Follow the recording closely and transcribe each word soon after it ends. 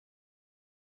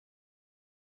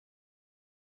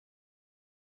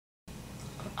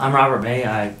I'm Robert May.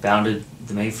 I founded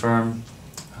the May firm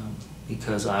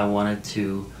because I wanted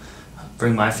to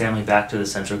bring my family back to the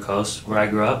Central Coast where I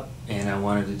grew up, and I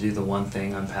wanted to do the one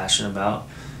thing I'm passionate about,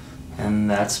 and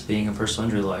that's being a personal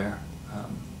injury lawyer.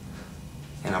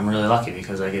 And I'm really lucky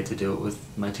because I get to do it with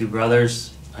my two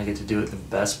brothers. I get to do it in the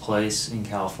best place in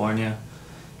California,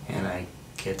 and I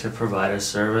get to provide a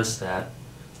service that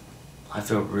I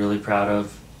feel really proud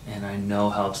of and I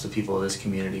know helps the people of this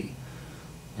community.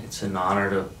 It's an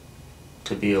honor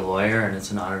to be a lawyer, and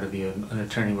it's an honor to be an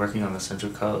attorney working on the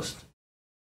Central Coast.